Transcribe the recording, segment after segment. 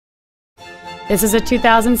This is a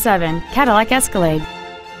 2007 Cadillac Escalade.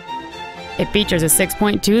 It features a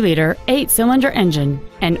 6.2-liter, 8-cylinder engine,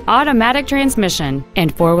 an automatic transmission,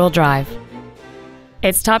 and 4-wheel drive.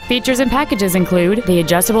 Its top features and packages include the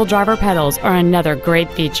adjustable driver pedals are another great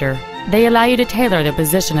feature. They allow you to tailor the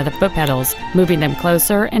position of the foot pedals, moving them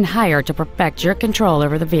closer and higher to perfect your control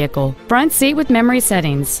over the vehicle. Front seat with memory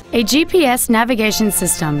settings, a GPS navigation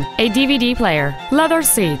system, a DVD player, leather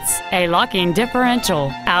seats, a locking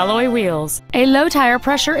differential, alloy wheels, a low tire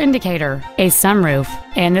pressure indicator, a sunroof,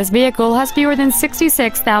 and this vehicle has fewer than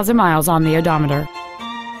 66,000 miles on the odometer.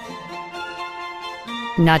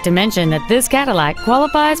 Not to mention that this Cadillac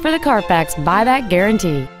qualifies for the Carfax buyback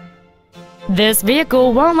guarantee. This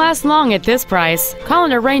vehicle won't last long at this price. Call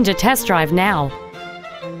and arrange a test drive now.